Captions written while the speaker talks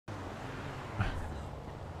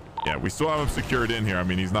Yeah, we still have him secured in here. I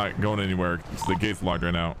mean, he's not going anywhere. The gate's locked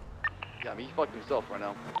right now. Yeah, I mean, he fucked himself right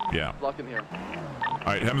now. Yeah. Lock him here. All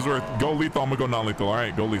right, Hemsworth, go lethal. I'm gonna go non-lethal. All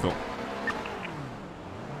right, go lethal.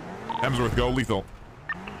 Hemsworth, go lethal.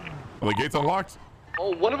 Well, the gate's unlocked.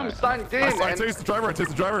 Oh, one of them signed in. I taste the driver. I taste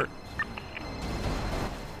the driver.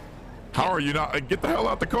 How are you not? Get the hell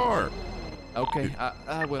out the car. Okay,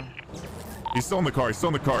 I will. He's still in the car. He's still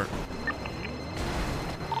in the car.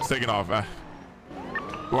 He's taking off.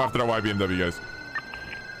 Go after that YBMW, guys.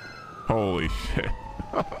 Holy shit.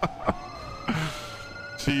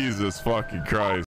 Jesus fucking Christ.